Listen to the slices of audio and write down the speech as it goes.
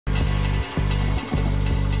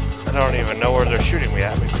I don't even know where they're shooting me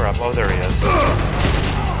at me from. Oh, there he is.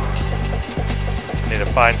 Need to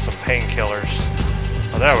find some painkillers.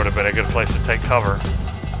 Oh, that would have been a good place to take cover.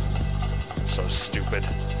 So stupid.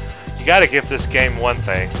 You gotta give this game one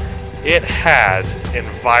thing. It has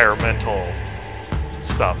environmental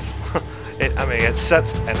stuff. It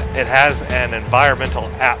has an environmental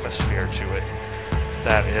atmosphere to it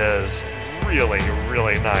that is really,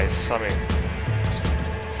 really nice. I mean,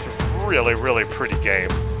 it's a really, really pretty game.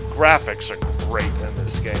 Graphics are great in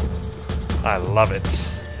this game. I love it.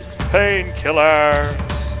 Painkillers.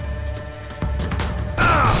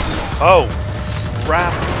 Oh,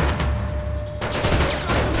 crap.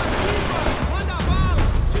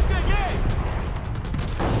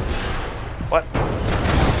 What?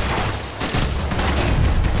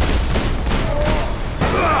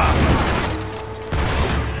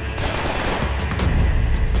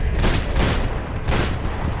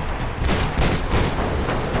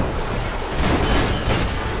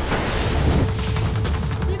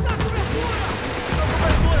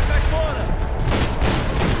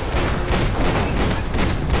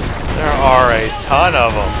 There are a ton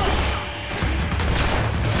of them.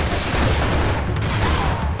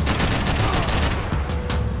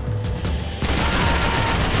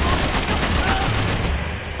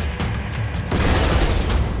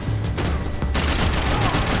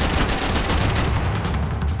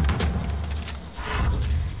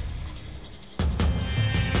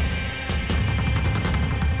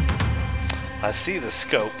 I see the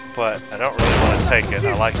scope, but I don't really want to take it.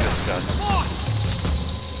 I like this gun.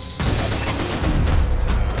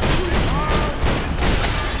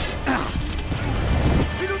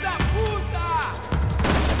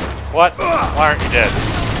 What? Why aren't you dead?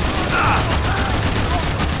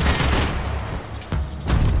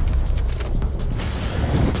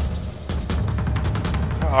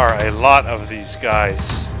 There are a lot of these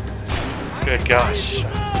guys. Good gosh.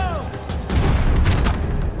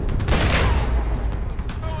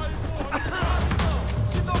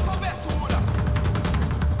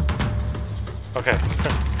 Okay,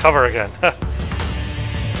 cover again.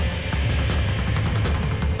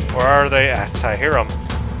 Where are they at? I hear them.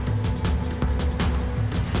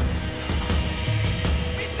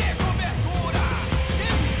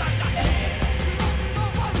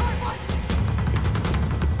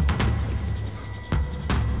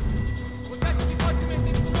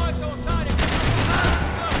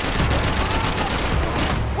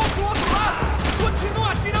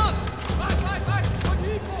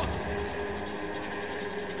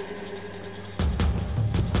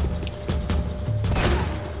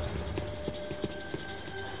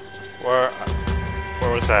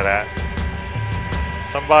 Where was that at?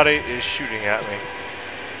 Somebody is shooting at me.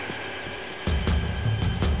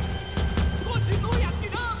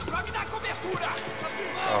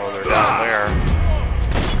 Oh, they're down there.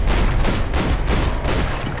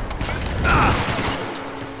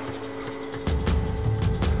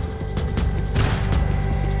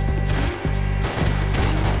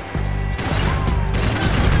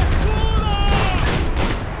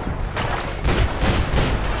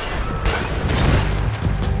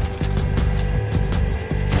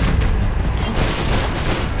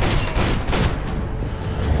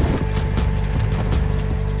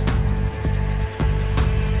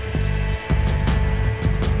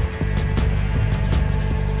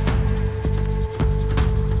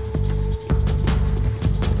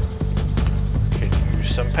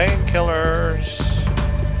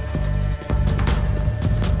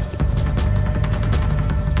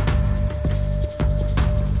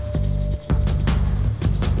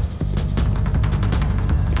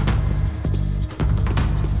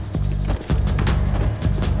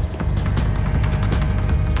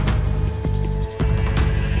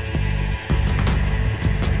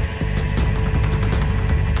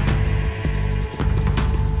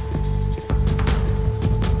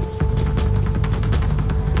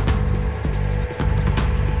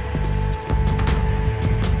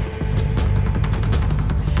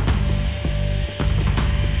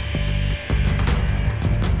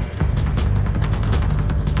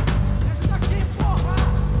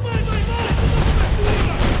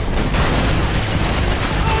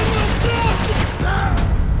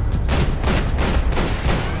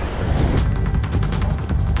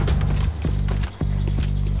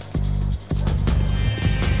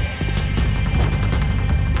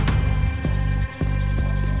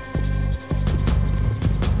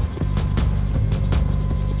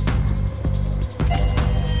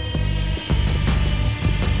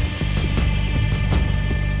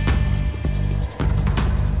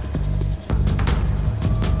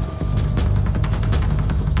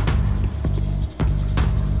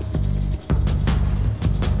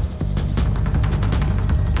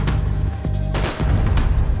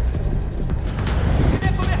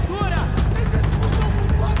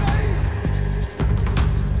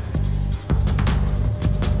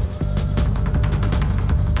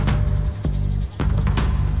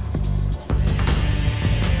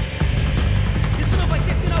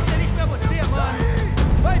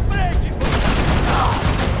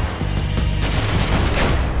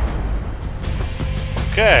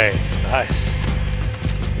 Okay, nice.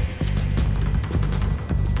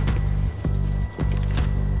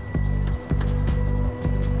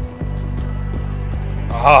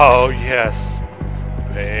 Oh, yes.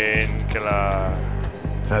 Painkiller.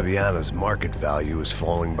 Fabiana's market value was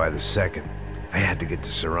falling by the second. I had to get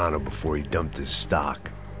to Serrano before he dumped his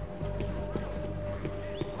stock.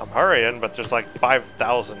 I'm hurrying, but there's like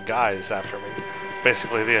 5,000 guys after me.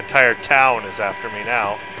 Basically, the entire town is after me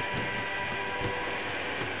now.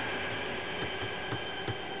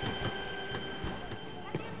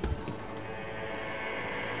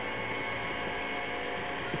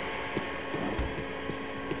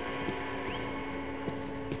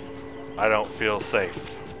 I don't feel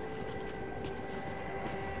safe.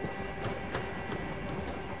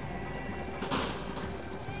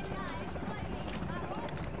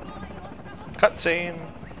 Cutscene.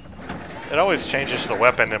 It always changes the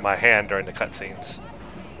weapon in my hand during the cutscenes.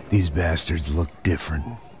 These bastards look different.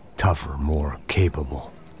 Tougher, more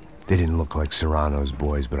capable. They didn't look like Serrano's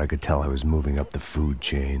boys, but I could tell I was moving up the food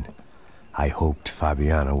chain. I hoped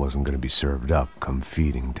Fabiana wasn't going to be served up come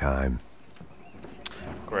feeding time.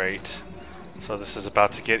 Great. So this is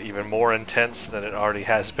about to get even more intense than it already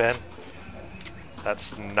has been.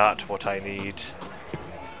 That's not what I need.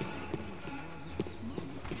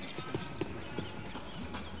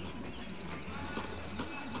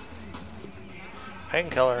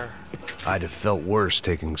 Painkiller. I'd have felt worse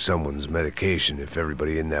taking someone's medication if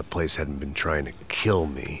everybody in that place hadn't been trying to kill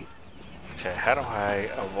me. Okay, how do I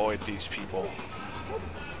avoid these people?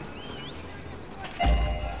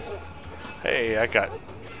 Hey, I got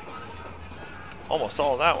almost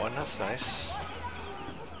all of that one. That's nice.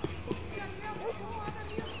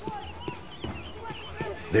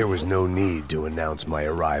 There was no need to announce my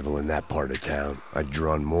arrival in that part of town. I'd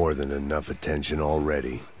drawn more than enough attention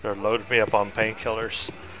already. They're loading me up on painkillers.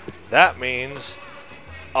 That means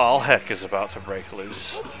all heck is about to break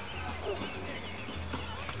loose.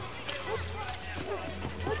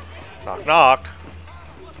 Knock, knock.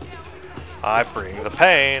 I bring the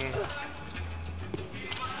pain.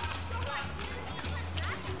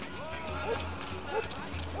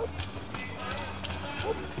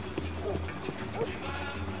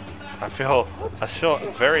 I feel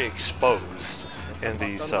very exposed in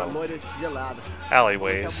these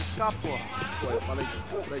alleyways. Oh,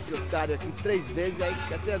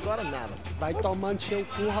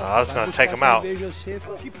 I was gonna take him out.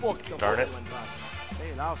 Darn it.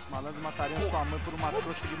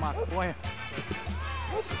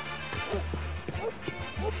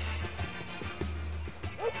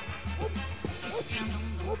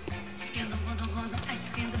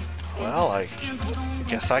 Well, I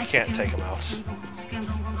guess I can't take him out.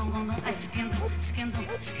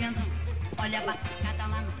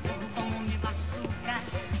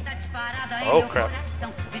 Oh crap.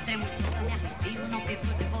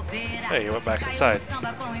 Hey, you went back inside.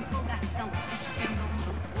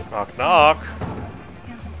 Knock knock.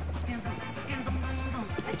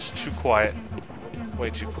 It's too quiet. Way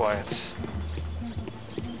too quiet.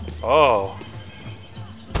 Oh.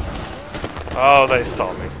 Oh, they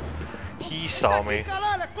saw me. He saw me.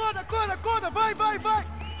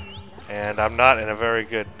 And I'm not in a very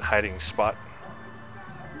good hiding spot.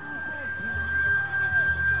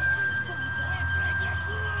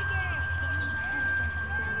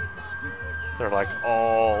 They're like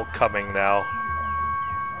all coming now.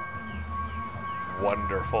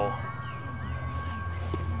 Wonderful.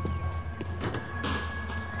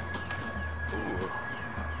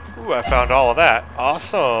 Ooh, I found all of that.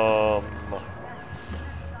 Awesome.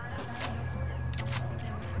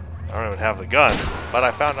 I don't even have the gun, but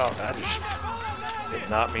I found out. I just did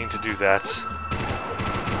not mean to do that.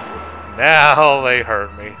 Now they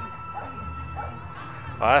hurt me.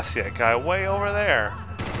 Oh, I see a guy way over there.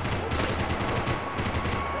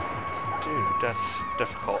 Dude, that's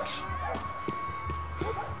difficult.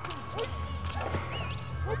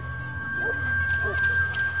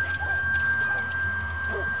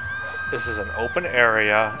 This is an open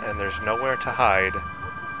area, and there's nowhere to hide.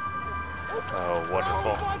 Oh,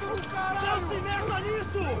 wonderful.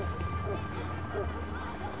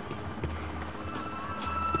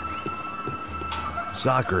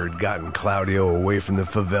 Soccer had gotten Claudio away from the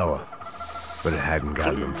favela, but it hadn't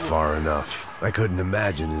gotten him far enough. I couldn't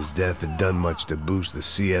imagine his death had done much to boost the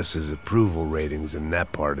CS's approval ratings in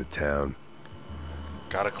that part of town.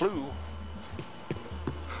 Got a clue.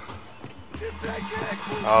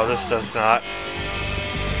 Oh, this does not.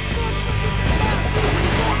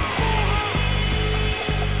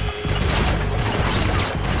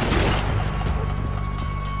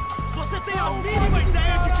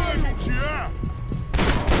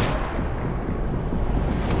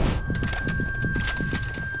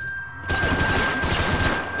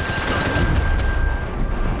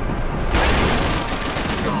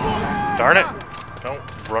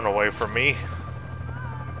 away from me.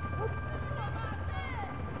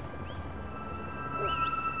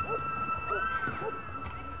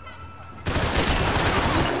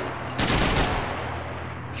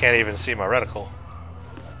 Can't even see my reticle.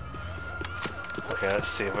 Okay, let's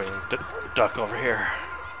see if we can duck over here.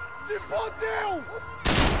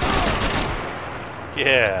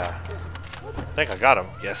 Yeah. I think I got him.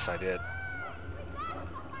 Yes, I did.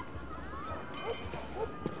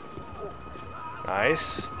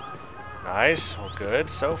 Nice. Nice. Well, good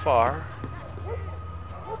so far.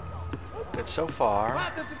 Good so far.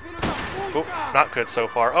 Oop, not good so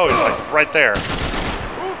far. Oh, he's like right there.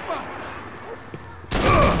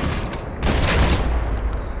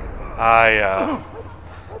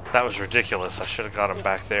 That was ridiculous. I should have got him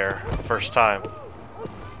back there first time.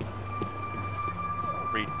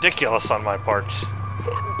 Ridiculous on my part.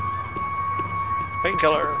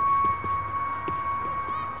 Painkiller.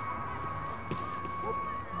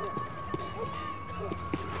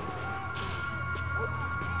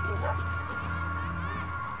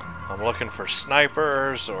 I'm looking for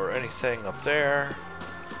snipers or anything up there.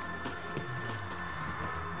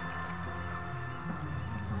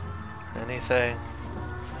 Anything?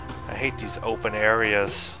 I hate these open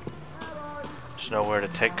areas. There's nowhere to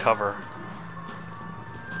take cover.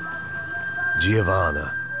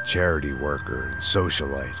 Giovanna, charity worker and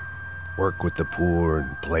socialite. Work with the poor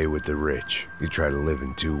and play with the rich. You try to live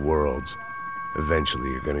in two worlds. Eventually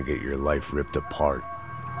you're gonna get your life ripped apart.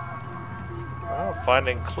 Well,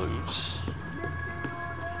 finding clues.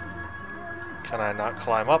 Can I not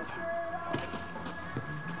climb up?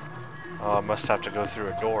 Oh, I must have to go through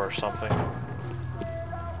a door or something.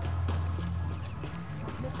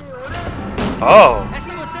 Oh!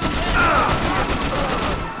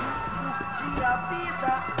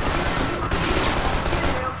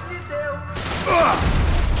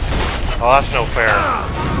 Oh, that's no fair.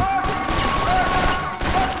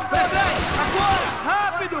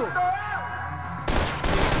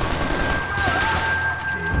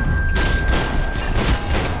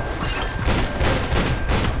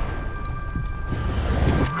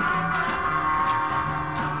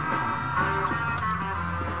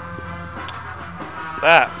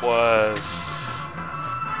 That was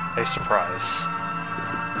a surprise.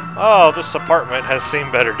 Oh, this apartment has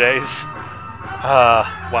seen better days.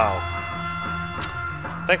 Wow.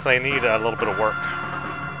 I think they need a little bit of work.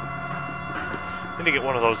 Need to get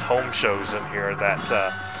one of those home shows in here that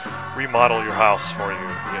remodel your house for you,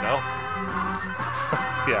 you know?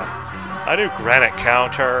 Yeah. A new granite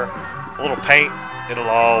counter, a little paint, it'll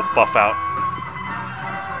all buff out.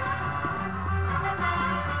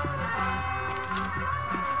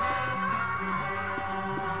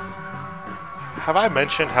 Have I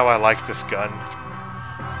mentioned how I like this gun?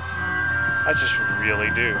 I just really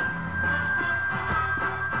do.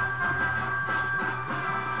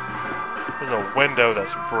 There's a window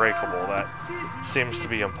that's breakable. That seems to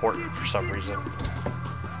be important for some reason.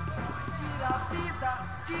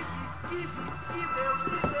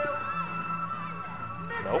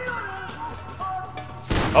 Nope.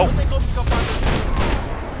 Oh!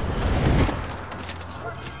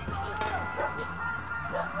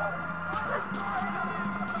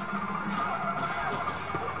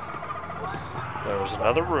 There's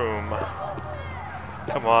another room.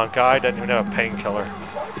 Come on, guy doesn't even have a painkiller.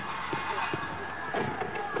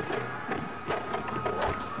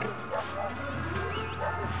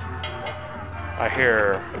 I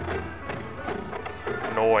hear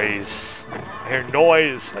noise. I hear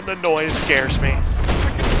noise, and the noise scares me.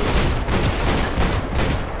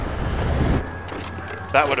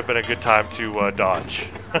 That would have been a good time to dodge.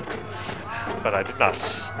 But I did not.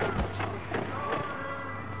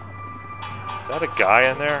 Is that a guy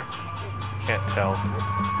in there? Can't tell.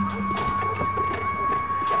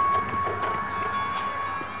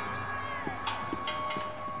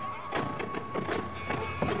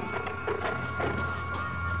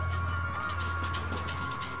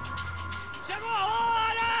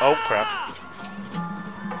 Oh crap.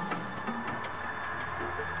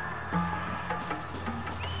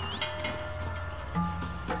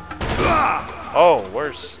 Oh,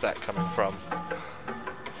 where's that coming from?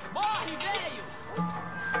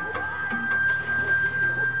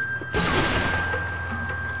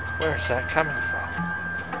 Where's that coming from?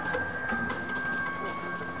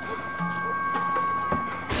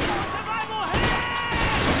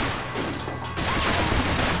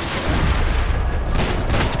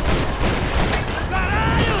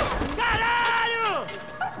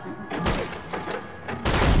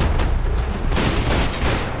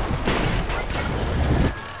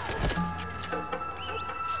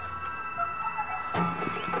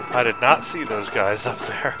 I did not see those guys up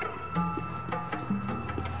there.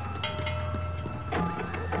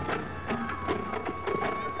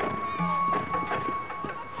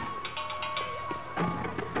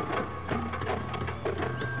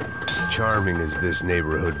 charming as this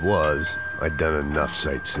neighborhood was, I'd done enough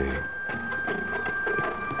sightseeing.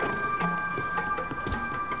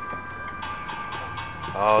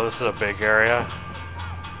 Oh, this is a big area.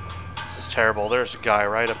 This is terrible. There's a guy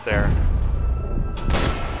right up there.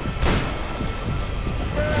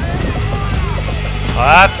 Oh,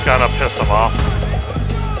 that's gonna piss him off.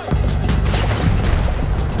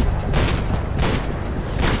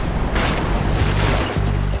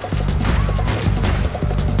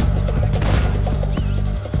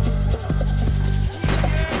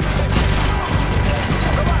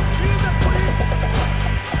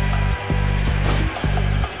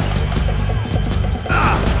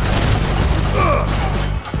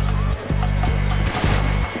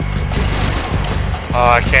 Oh,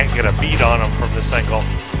 I can't get a beat on him from this angle.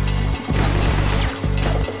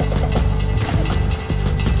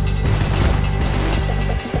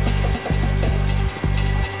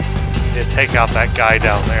 Need to take out that guy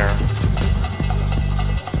down there.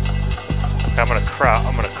 I'm gonna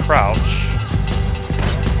crouch.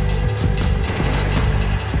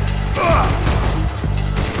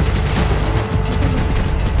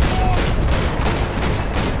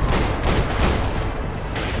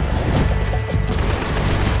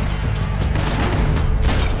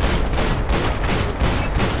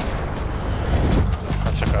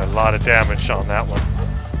 A lot of damage on that one.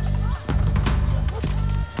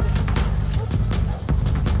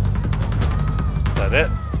 Is that it?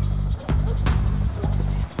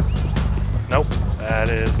 Nope, that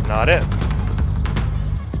is not it.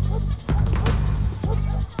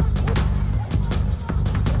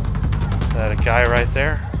 Is that a guy right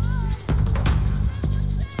there?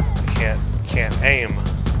 Can't aim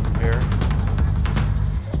here.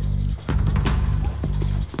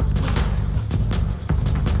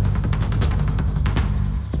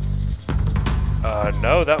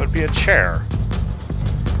 No, that would be a chair.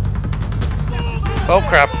 Oh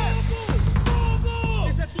crap.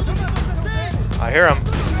 I hear him.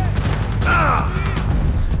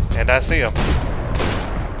 And I see him.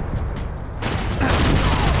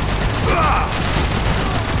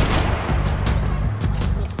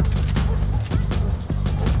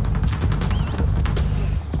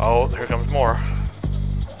 Oh, here comes more.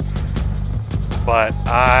 But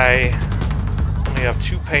I only have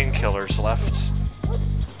 2 painkillers left.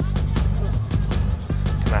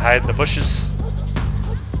 Can I hide in the bushes?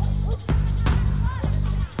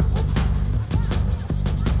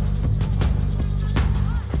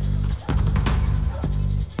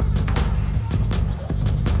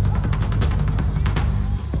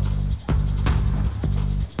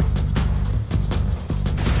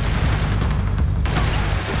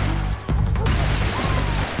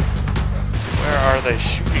 Where are they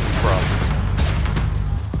shooting from?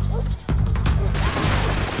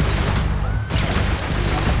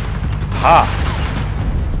 Ha!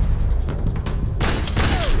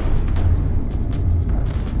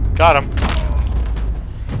 Got him.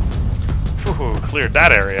 Whew, cleared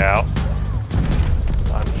that area out.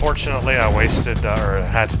 Unfortunately, I wasted, or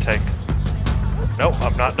had to take... Nope,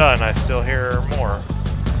 I'm not done. I still hear more.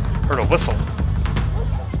 Heard a whistle.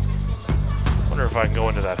 Wonder if I can go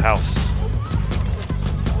into that house.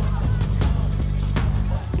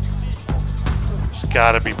 There's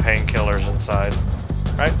gotta be painkillers inside.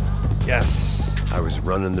 Right? Yes. I was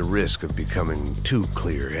running the risk of becoming too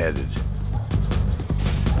clear-headed.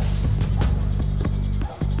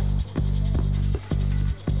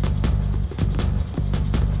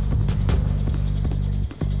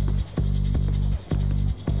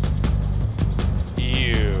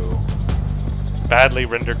 Ew. Badly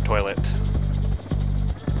rendered toilet.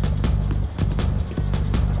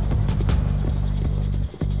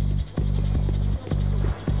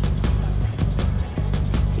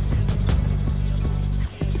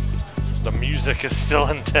 Music is still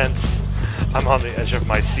intense. I'm on the edge of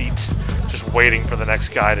my seat, just waiting for the next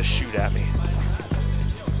guy to shoot at me.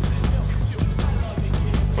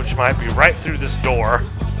 Which might be right through this door.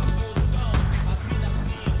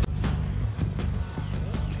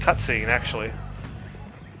 It's a cutscene, actually.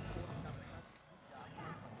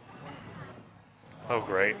 Oh,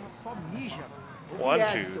 great. 1,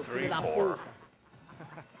 2, 3, 4.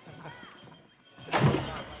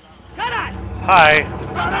 Hi.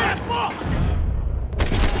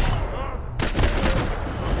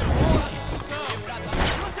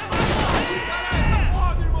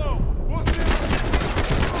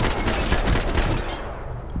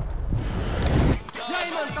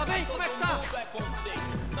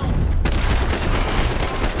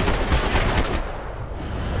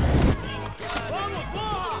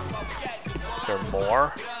 Is there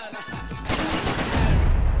more?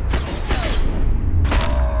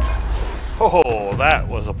 Oh, that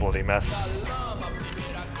was a bloody mess.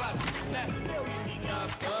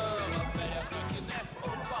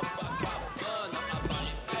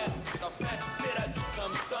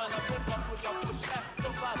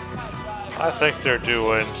 I think they're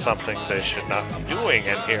doing something they should not be doing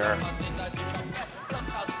in here.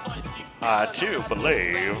 I too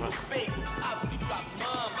believe.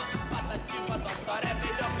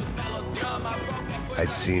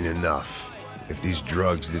 I'd seen enough. If these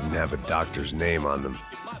drugs didn't have a doctor's name on them,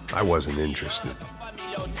 I wasn't interested.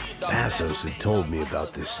 Passos had told me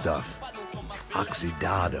about this stuff.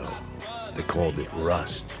 Oxidado. They called it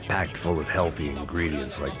rust, packed full of healthy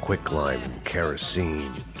ingredients like quicklime and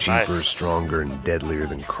kerosene, cheaper, Nice. stronger, and deadlier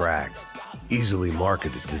than crack. Easily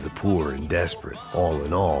marketed to the poor and desperate. All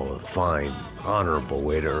in all, a fine, honorable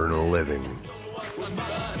way to earn a living.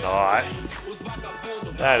 No,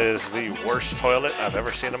 that is the worst toilet I've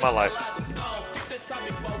ever seen in my life.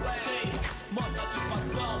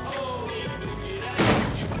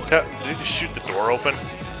 Did you shoot the door open?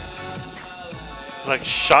 Like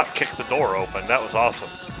shot kicked the door open. That was awesome.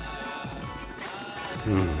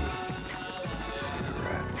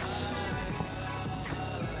 Cigarettes.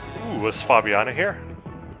 Ooh, was Fabiana here?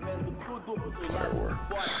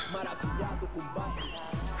 Fireworks.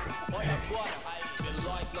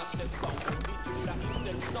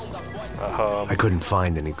 I couldn't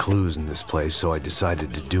find any clues in this place, so I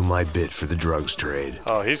decided to do my bit for the drugs trade.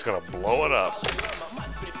 Oh, he's gonna blow it up.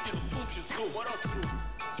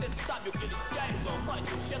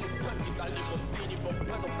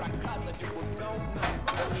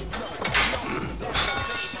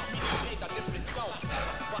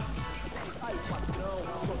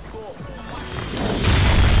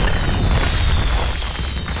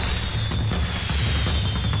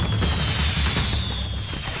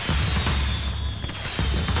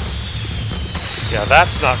 Yeah,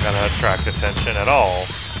 that's not gonna attract attention at all.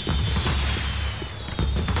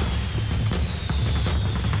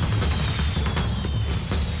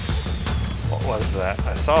 What was that?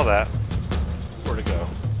 I saw that. Where'd it go?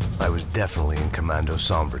 I was definitely in Commando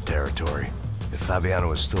Sombra territory. If Fabiana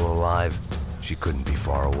was still alive, she couldn't be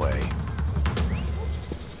far away.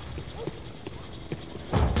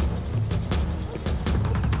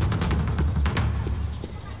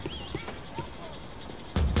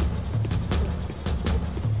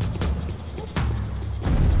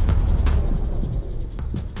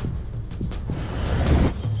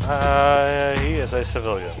 He is a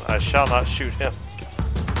civilian. I shall not shoot him.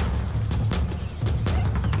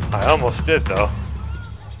 I almost did, though.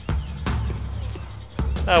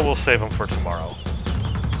 We'll save him for tomorrow.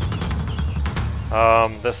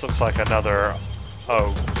 This looks like another...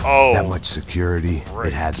 Oh. That much security,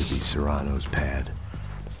 Great. It had to be Serrano's pad.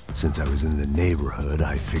 Since I was in the neighborhood,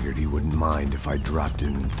 I figured he wouldn't mind if I dropped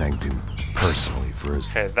in and thanked him personally for his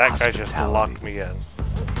Okay, that guy just hospitality. locked me in.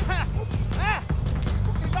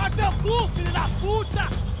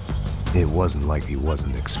 It wasn't like he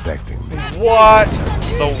wasn't expecting me. What?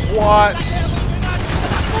 The what?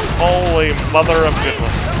 Holy mother of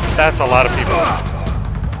goodness. That's a lot of people.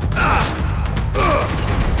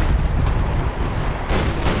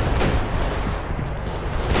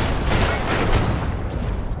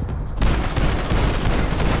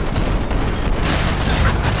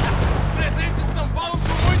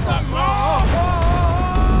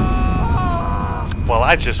 Well,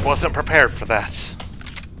 I just wasn't prepared for that.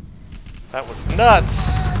 That was nuts.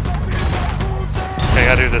 Okay, I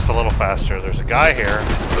gotta do this a little faster. There's a guy here.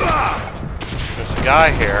 There's a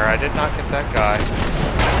guy here. I did not get that guy.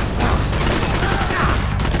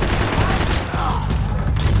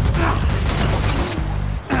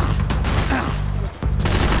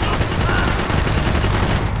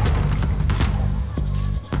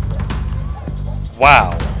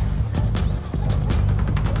 Wow.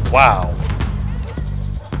 Wow.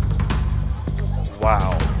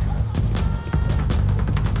 Wow.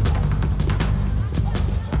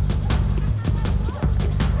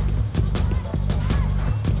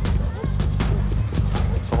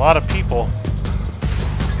 It's a lot of people.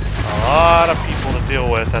 A lot of people to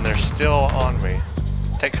deal with, and they're still on me.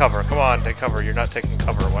 Take cover. Come on, take cover. You're not taking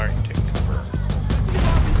cover. Why aren't you taking cover?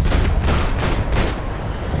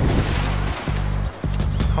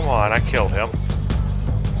 Come on, I killed him.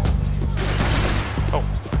 Oh,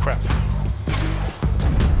 crap.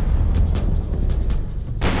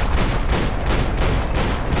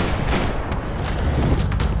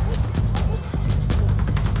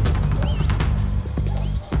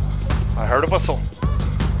 I heard a whistle.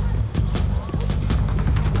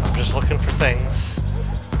 I'm just looking for things.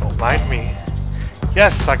 Don't mind me.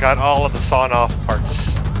 Yes, I got all of the sawn off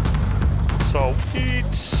parts. So, eat.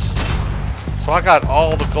 So I got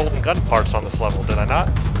all the golden gun parts on this level, did I not?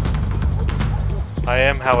 I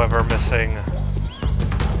am, however, missing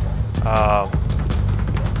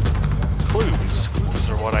clues. Clues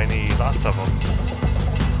are what I need. Lots of them.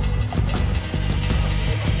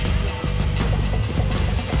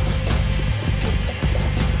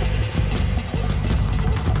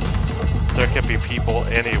 There could be people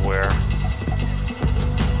anywhere.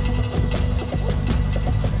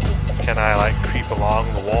 Can I, like, creep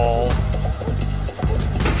along the wall?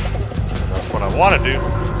 'Cause that's what I want to do.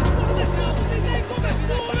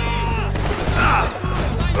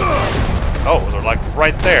 Oh, they're like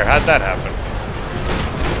right there. How'd that happen?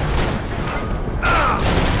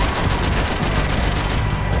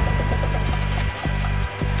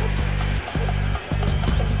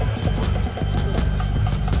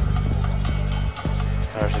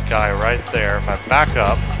 There's a guy right there. If I back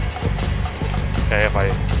up, okay, if I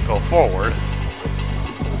go forward,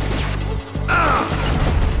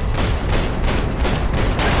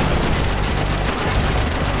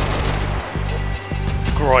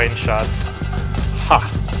 groin shots. Ha!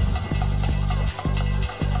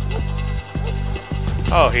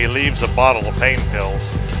 Oh, he leaves a bottle of pain pills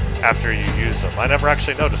after you use them. I never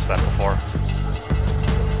actually noticed that before.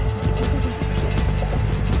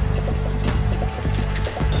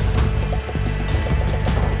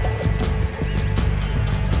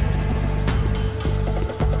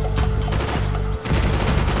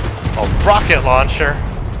 A rocket launcher.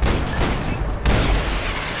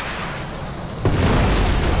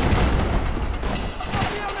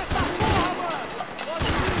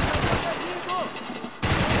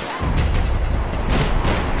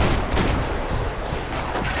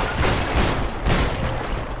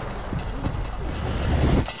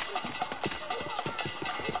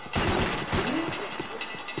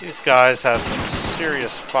 These guys have some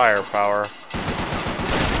serious firepower.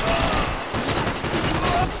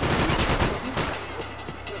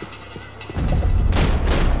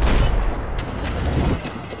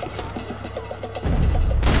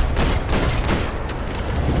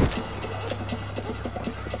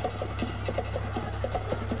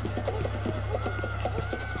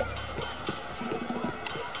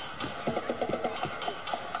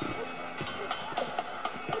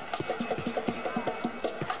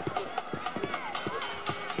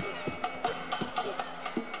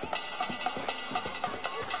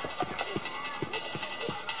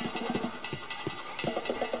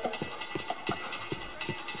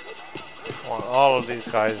 All of these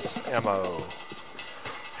guys ammo,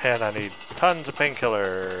 and I need tons of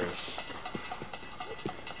painkillers.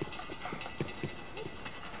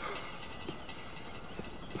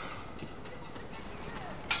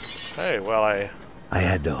 Hey, well, I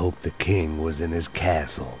had to hope the king was in his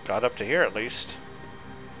castle. got up to here at least.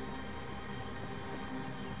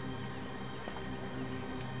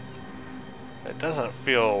 It doesn't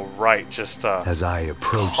feel right just as I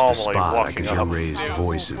approached the spot, I could hear raised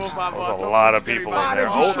voices. There's a lot of people in there.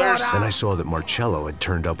 Oh, Then I saw that Marcello had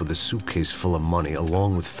turned up with a suitcase full of money,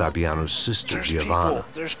 along with Fabiano's sister, Giovanna.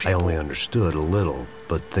 There's I only people. understood a little,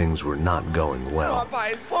 but things were not going well.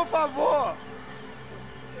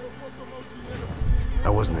 I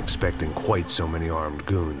wasn't expecting quite so many armed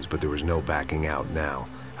goons, but there was no backing out now.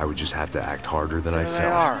 I would just have to act harder than I There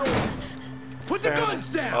felt. they are. Put the guns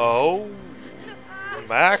down! Oh,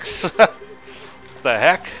 Max? The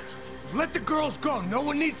heck? Let the girls go. No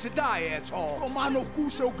one needs to die, asshole. Don't you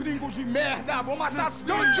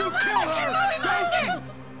kill her! Don't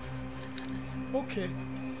you? Okay.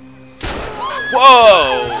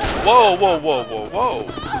 Whoa! Whoa, whoa, whoa, whoa, whoa.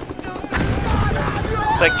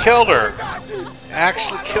 They killed her.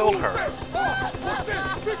 Actually killed her.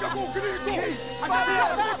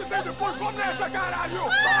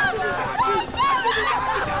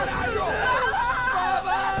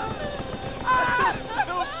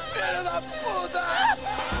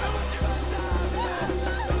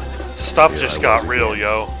 Stuff Here just I got was real, again,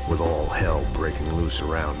 yo. with all hell breaking loose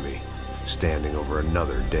around me, standing over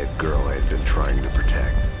another dead girl I had been trying to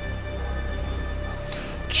protect.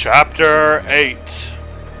 Chapter 8.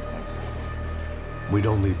 We'd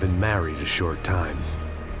only been married a short time.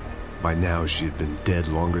 By now, she had been dead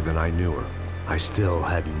longer than I knew her. I still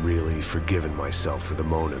hadn't really forgiven myself for the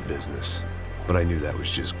Mona business, but I knew that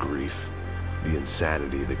was just grief. The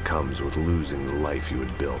insanity that comes with losing the life you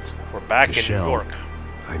had built. We're back in New Michelle, York.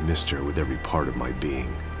 I missed her with every part of my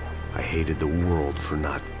being. I hated the world for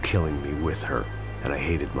not killing me with her, and I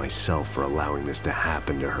hated myself for allowing this to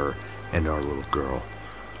happen to her and our little girl.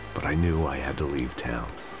 But I knew I had to leave town.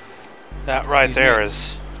 That right there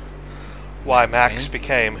is why Max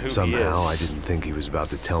became who he is. Somehow, I didn't think he was about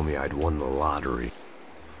to tell me I'd won the lottery.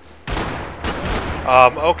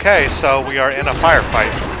 Okay, so we are in a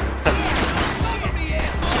firefight.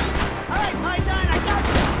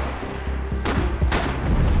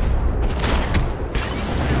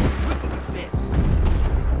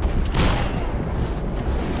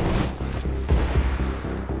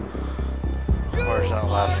 Where's that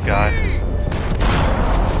last guy?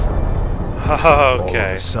 All of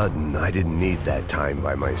Okay. a sudden, I didn't need that time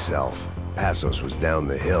by myself. Passos was down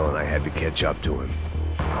the hill and I had to catch up to him.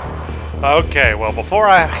 Okay, well, before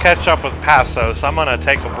I catch up with Passos, I'm going to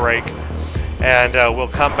take a break, and we'll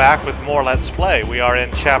come back with more Let's Play. We are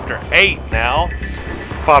in Chapter 8 now.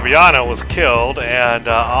 Fabiana was killed, and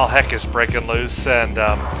all heck is breaking loose, and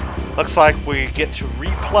looks like we get to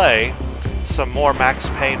replay some more Max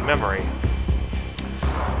Payne memory.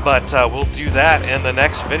 But we'll do that in the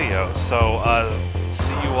next video, so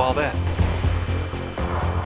see you all then.